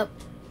up, get up.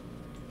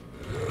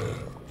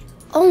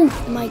 Oh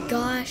my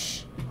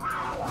gosh.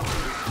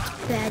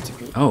 It's bad to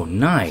be. Oh,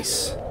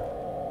 nice.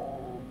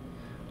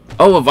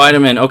 Oh, a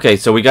vitamin. Okay,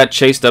 so we got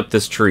chased up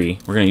this tree.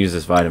 We're going to use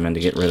this vitamin to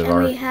get rid of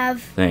our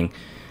thing.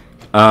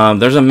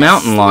 There's a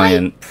mountain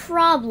lion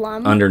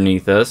problem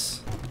underneath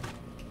us.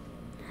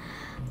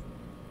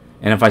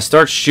 And if I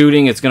start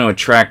shooting, it's going to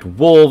attract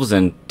wolves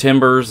and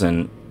timbers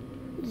and...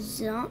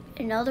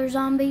 And other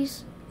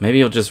zombies? Maybe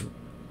he'll just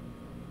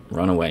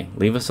run away.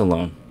 Leave us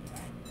alone.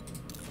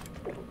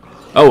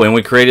 Oh, and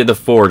we created the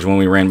forge when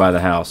we ran by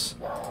the house.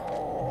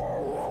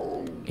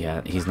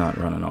 Yeah, he's not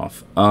running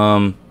off.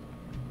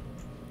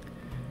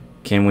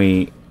 Can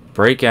we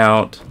break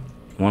out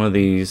one of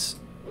these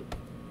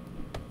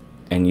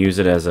and use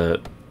it as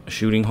a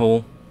shooting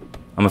hole?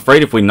 I'm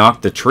afraid if we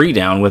knock the tree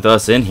down with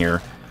us in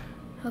here,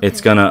 Okay. it's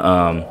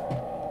gonna,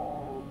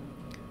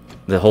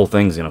 the whole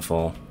thing's gonna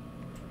fall.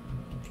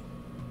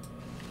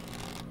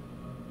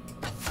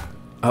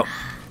 Oh,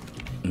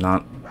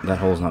 that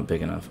hole's not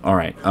big enough.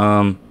 Alright,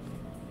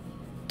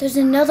 There's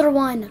another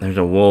one. there's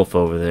a wolf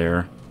over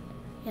there.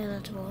 Yeah,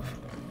 that's a wolf.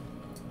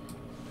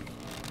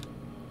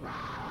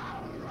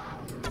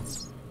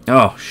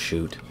 Oh,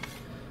 shoot.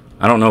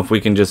 I don't know if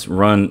we can just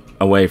run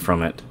away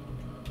from it.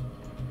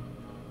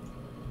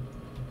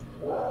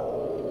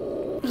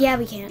 Yeah,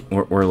 we can't.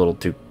 We're a little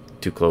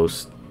too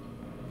close.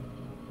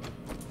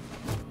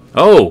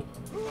 Oh!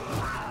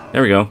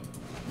 There we go.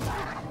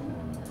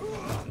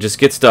 Just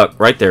get stuck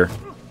right there.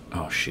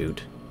 Oh,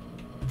 shoot.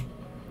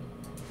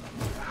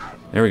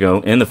 There we go.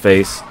 In the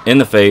face. In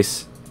the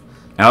face.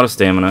 Out of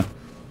stamina.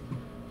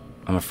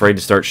 I'm afraid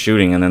to start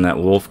shooting and then that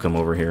wolf come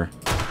over here.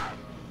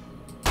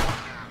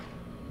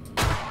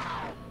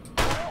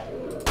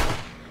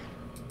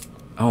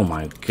 Oh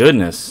my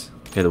goodness.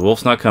 Okay, the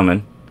wolf's not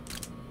coming.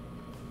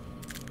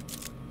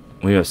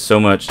 We have so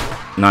much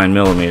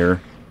 9mm.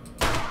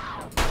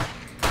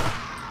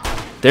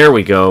 There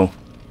we go.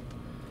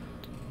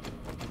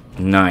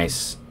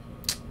 Nice.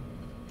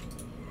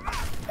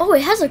 Oh,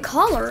 it has a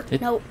collar.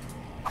 Nope.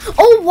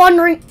 Oh,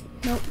 wandering.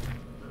 Nope.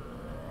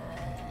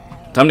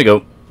 Time to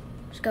go.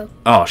 Let's go.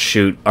 Oh,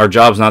 shoot. Our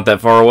job's not that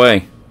far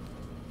away.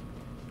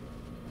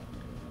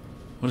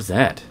 What is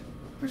that?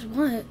 Where's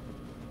what?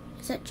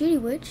 Is that Judy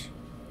Witch?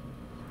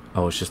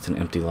 Oh, it's just an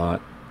empty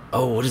lot.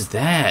 Oh, what is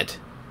that?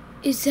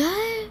 Is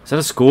that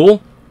a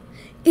school?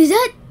 is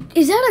that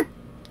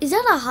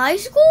a high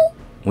school?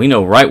 We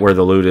know right where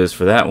the loot is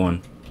for that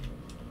one.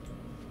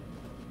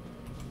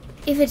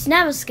 If it's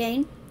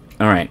Naviskane.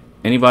 All right.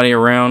 Anybody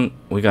around?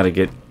 We gotta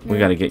get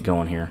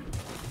going here.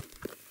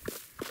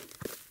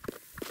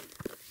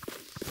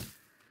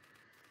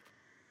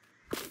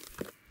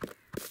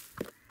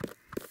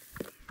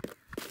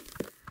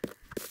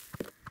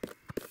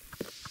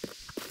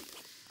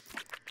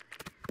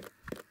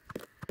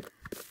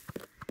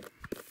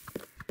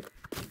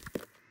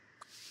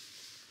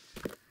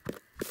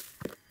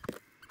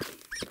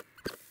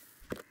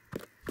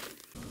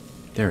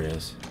 There it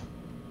is.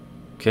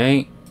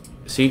 Okay.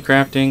 Seed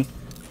crafting.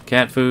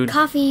 Cat food.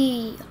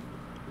 Coffee.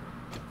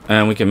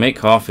 And we can make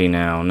coffee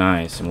now.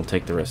 Nice. And we'll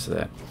take the rest of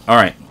that.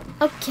 Alright.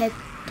 Okay.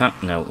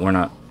 No, we're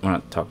not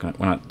talking.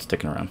 We're not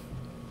sticking around.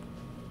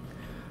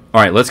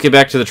 Alright, let's get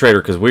back to the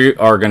trader because we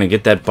are going to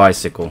get that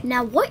bicycle.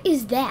 Now, what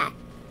is that?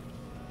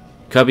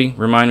 Cubby,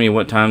 remind me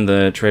what time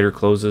the trader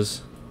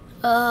closes.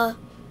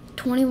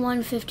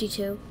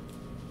 21:52.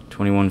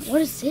 21.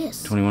 What is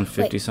this?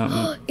 21:50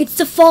 something. It's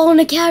the Fallen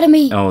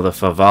Academy. Oh, the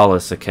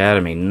Favalis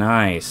Academy.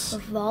 Nice.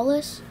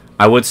 Favalis?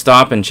 I would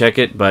stop and check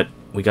it, but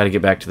we got to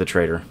get back to the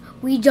trader.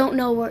 We don't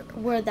know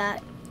where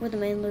the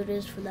main loot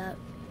is for that.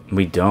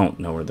 We don't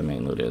know where the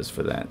main loot is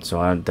for that.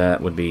 So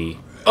that would be...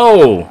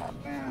 Oh!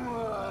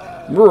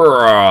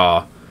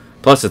 Bruh.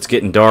 Plus, it's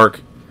getting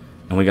dark,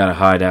 and we got to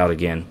hide out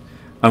again.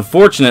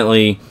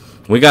 Unfortunately,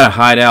 we got to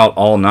hide out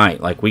all night.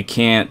 Like, we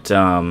can't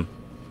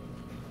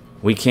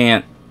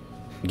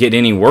get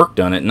any work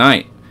done at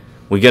night.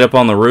 We get up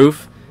on the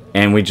roof,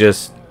 and we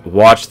just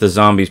watch the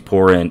zombies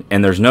pour in.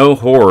 And there's no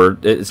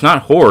horde. It's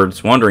not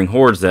hordes, wandering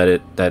hordes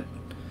that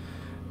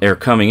they're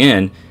coming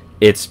in.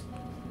 It's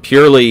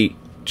purely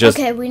just...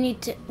 Okay, we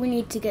need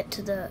to get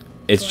to the...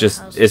 It's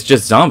house.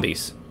 just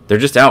zombies. They're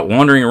just out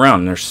wandering around,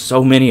 and there's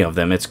so many of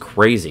them. It's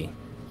crazy.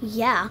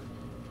 Yeah.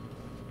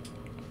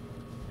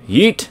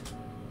 Yeet.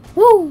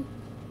 Woo!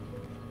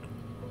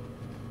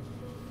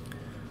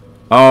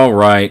 All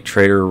right,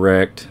 trader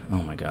wrecked.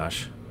 Oh my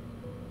gosh.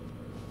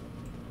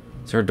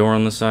 Is there a door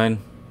on the side?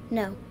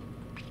 No.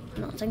 I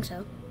don't think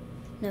so.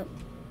 Nope.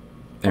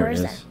 There Or it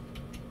is is.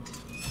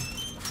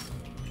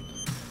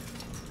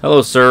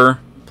 Hello, sir.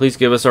 Please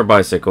give us our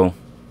bicycle.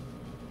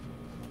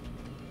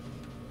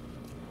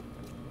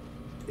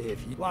 If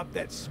you wipe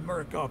that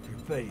smirk off your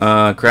face.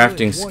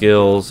 Crafting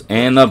skills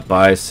and the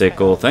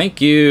bicycle.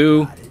 Thank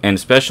you. And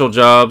special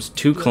jobs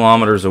 2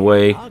 kilometers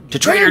away to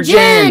Trader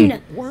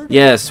Jen.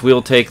 Yes,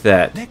 we'll take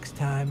that. Next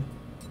time,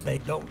 they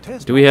don't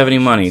test. Do we have any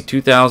money?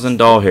 2,000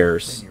 doll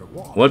hairs.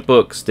 What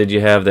books did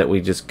you have that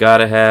we just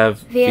gotta have?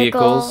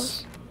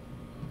 Vehicles.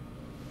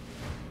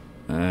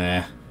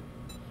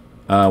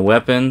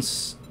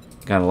 Weapons.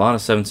 Got a lot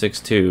of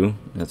 7.62.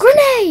 That's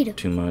Grenade!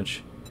 too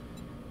much.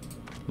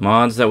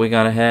 Mods that we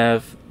gotta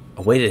have.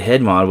 A weighted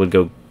head mod would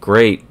go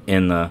great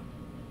in the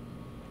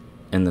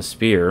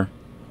spear.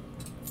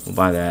 We'll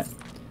buy that.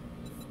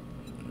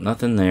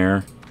 Nothing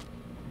there.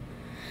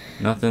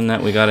 Nothing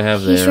that we gotta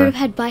have He should there. have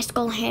had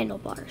bicycle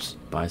handlebars.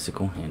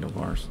 Bicycle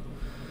handlebars.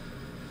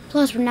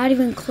 Plus, we're not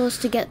even close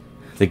to get...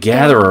 The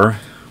Gatherer.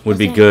 would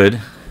be Okay.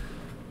 good.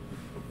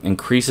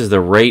 Increases the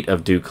rate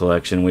of dew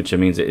collection, which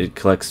means it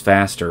collects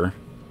faster,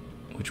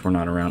 which we're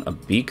not around. A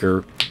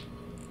beaker.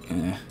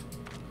 Eh.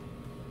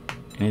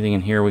 Anything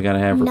in here we gotta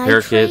have?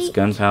 Repair kits, Nitrate.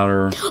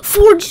 gunpowder.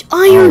 Forged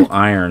iron. Oh,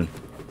 iron.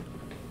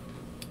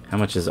 How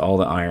much is all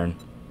the iron?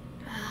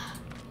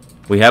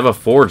 We have a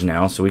forge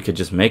now, so we could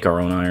just make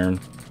our own iron.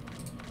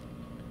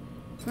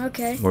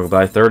 Okay. We'll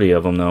buy 30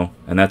 of them, though,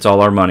 and that's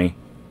all our money.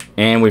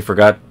 And we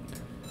forgot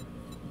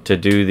to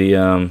do the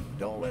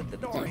Don't let the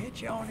door hit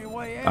you on your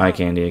way out. eye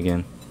candy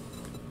again.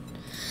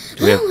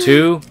 Do we have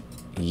 2?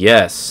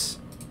 Yes.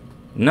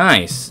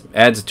 Nice.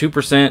 Adds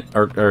 2%,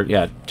 or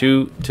yeah,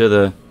 2 to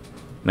the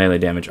melee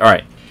damage.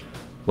 Alright.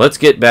 Let's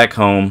get back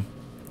home.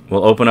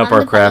 We'll open up On our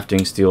the bike.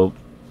 crafting steel.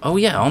 Oh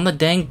yeah, on the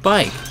dang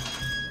bike.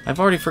 I've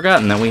already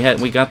forgotten that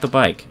we got the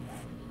bike.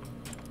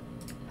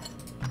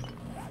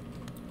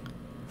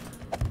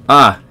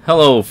 Ah,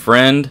 hello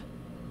friend.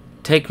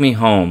 Take me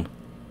home.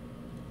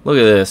 Look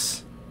at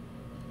this.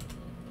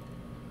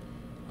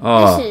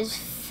 Oh, This is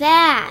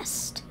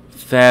fast.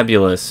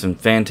 fabulous and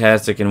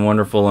fantastic and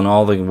wonderful and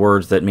all the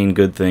words that mean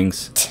good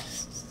things.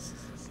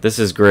 This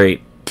is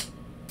great.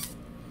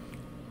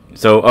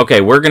 So,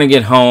 okay, we're going to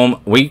get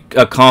home. We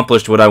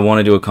accomplished what I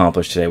wanted to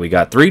accomplish today. We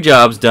got 3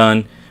 jobs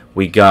done.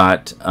 We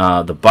got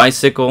the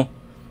bicycle.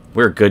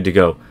 We're good to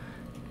go.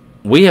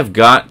 We have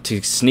got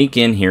to sneak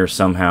in here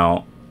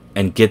somehow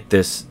and get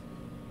this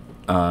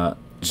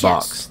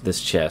box,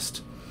 this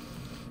chest.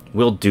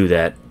 We'll do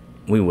that.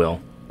 We will.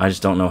 I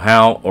just don't know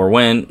how or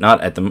when.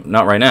 Not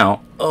right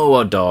now. Oh,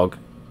 a dog.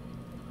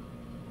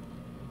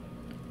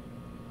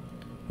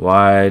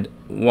 Wide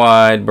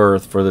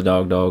berth for the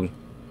dog.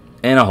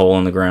 And a hole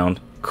in the ground.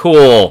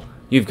 Cool.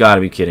 You've got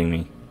to be kidding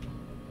me.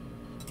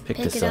 Pick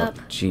this it up.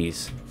 up.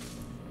 Jeez.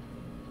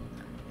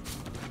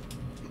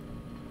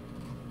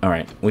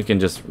 Alright, we can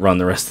just run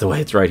the rest of the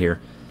way. It's right here.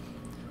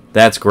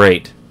 That's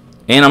great.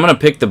 And I'm going to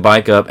pick the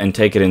bike up and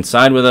take it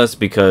inside with us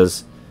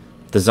because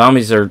the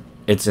zombies are...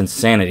 It's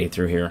insanity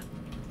through here.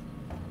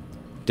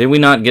 Did we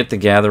not get the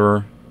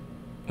gatherer?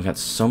 We got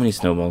so many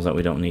snowballs that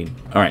we don't need.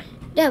 Alright.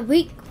 Yeah,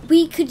 we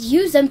could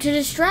use them to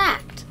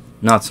distract.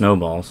 Not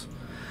snowballs.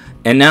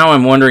 And now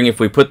I'm wondering if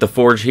we put the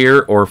forge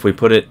here or if we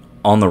put it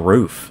on the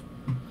roof.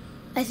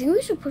 I think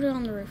we should put it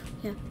on the roof.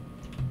 Yeah.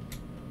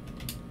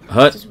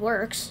 Hut. This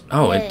works.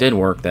 Oh, it did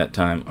work that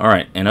time.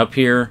 Alright, and up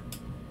here...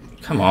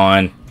 Come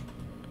on.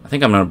 I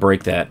think I'm going to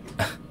break that.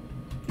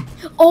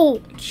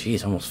 Oh,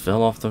 Jeez, almost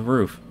fell off the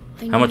roof.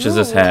 I How much is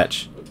this know.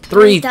 hatch?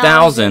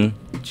 3,000.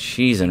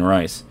 Cheese and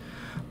rice.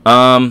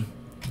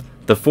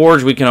 The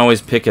forge, we can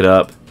always pick it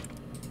up.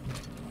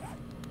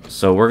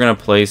 So we're going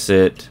to place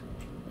it...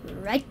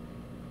 Right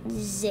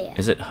there.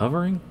 Is it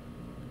hovering?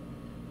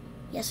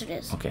 Yes, it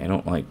is. Okay, I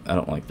don't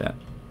like that.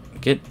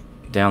 Get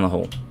down the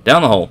hole.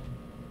 Down the hole.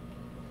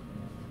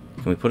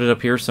 Can we put it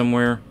up here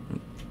somewhere?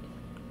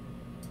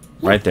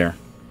 Right there.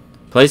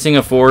 Placing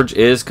a forge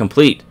is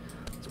complete.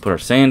 Let's put our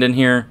sand in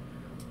here.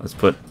 Let's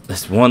put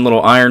this one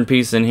little iron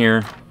piece in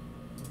here.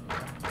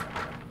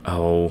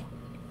 Oh,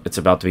 it's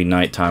about to be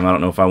nighttime. I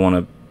don't know if I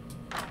want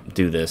to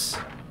do this.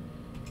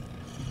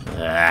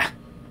 Ah.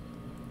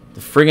 The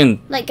friggin'...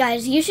 Like,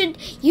 guys, you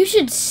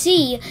should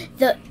see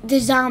the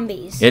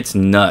zombies. It's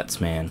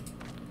nuts, man.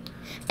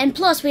 And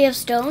plus, we have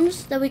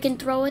stones that we can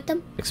throw at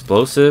them.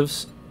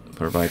 Explosives.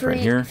 Put our bike right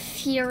here.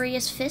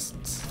 Furious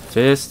fists.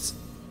 Fists.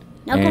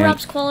 Knuckle And-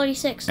 Wraps quality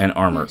 6. And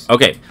armor. Nice.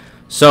 Okay,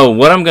 so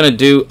what I'm going to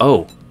do...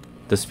 Oh,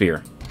 the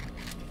spear.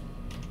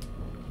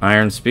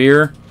 Iron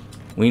spear.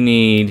 We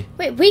need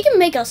Wait, we can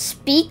make a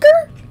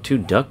speaker? 2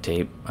 duct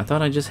tape. I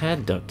thought I just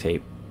had duct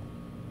tape.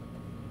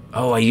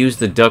 Oh, I used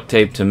the duct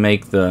tape to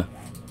make the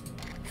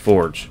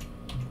forge.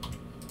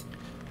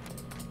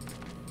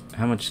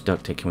 How much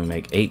duct tape can we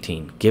make?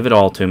 18. Give it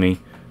all to me,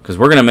 because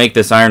we're going to make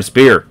this iron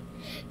spear.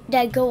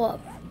 Dad, go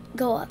up.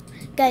 Go up.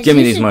 Guys, Give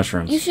me you these should-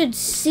 mushrooms. You should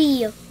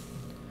see.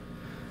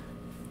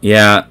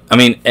 Yeah, I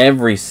mean,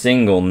 every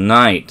single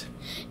night.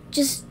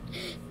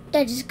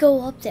 Dad, just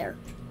go up there.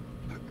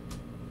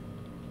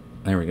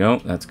 There we go.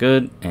 That's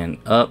good. And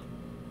up.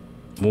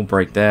 We'll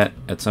break that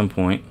at some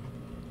point.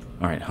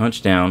 Alright,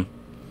 hunch down.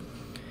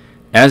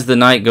 As the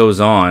night goes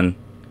on,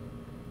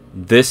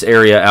 this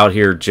area out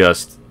here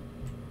just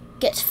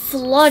Gets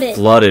flooded.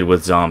 flooded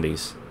with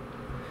zombies.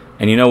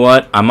 And you know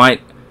what? I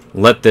might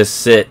let this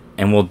sit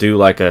and we'll do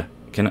like a...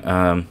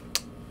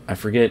 I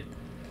forget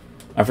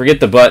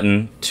the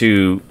button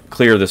to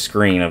clear the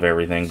screen of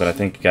everything, but I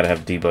think you gotta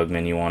have debug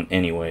menu on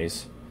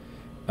anyways.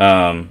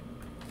 I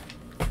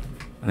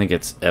think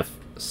it's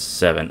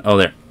F7. Oh,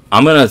 there.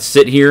 I'm gonna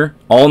sit here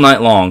all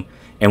night long,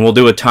 and we'll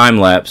do a time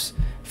lapse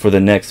for the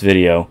next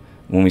video.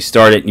 When we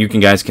start it, you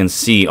guys can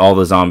see all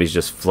the zombies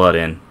just flood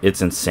in.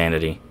 It's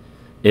insanity.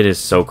 It is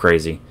so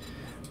crazy.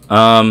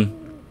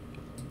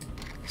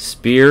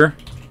 Spear.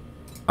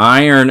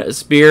 Iron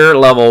spear,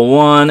 level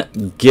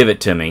 1. Give it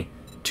to me.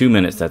 2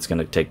 minutes that's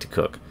gonna take to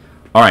cook.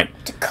 Alright.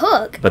 To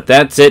cook. But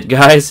that's it,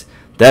 guys.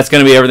 That's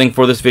going to be everything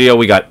for this video.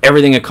 We got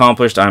everything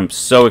accomplished. I'm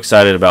so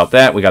excited about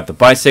that. We got the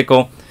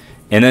bicycle.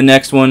 In the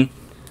next one,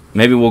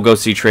 maybe we'll go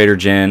see Trader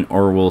Jen,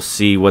 or we'll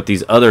see what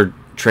these other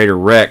Trader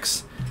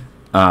Rex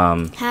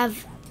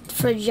have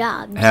for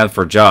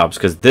jobs.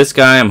 Because this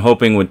guy I'm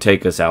hoping would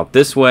take us out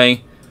this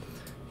way.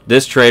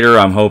 This trader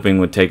I'm hoping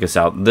would take us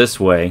out this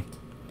way.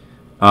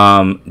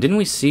 Didn't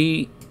we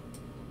see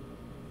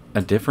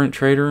a different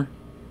trader?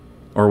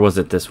 Or was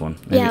it this one?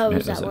 Maybe, yeah, it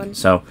was that one.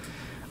 So,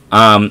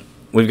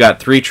 we've got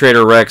 3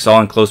 Trader Rex all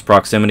in close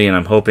proximity, and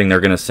I'm hoping they're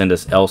going to send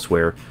us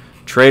elsewhere.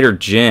 Trader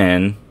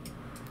Jen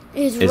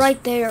is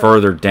right there.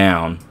 Further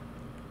down.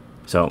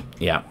 So,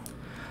 yeah.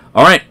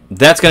 Alright,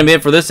 that's going to be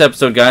it for this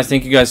episode, guys.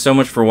 Thank you guys so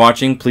much for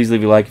watching. Please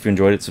leave a like if you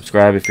enjoyed it.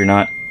 Subscribe if you're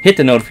not. Hit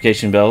the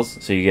notification bells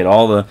so you get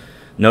all the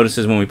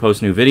notices when we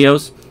post new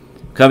videos.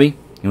 Cubby, you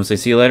want to say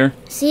see you later?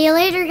 See you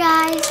later,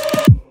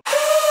 guys.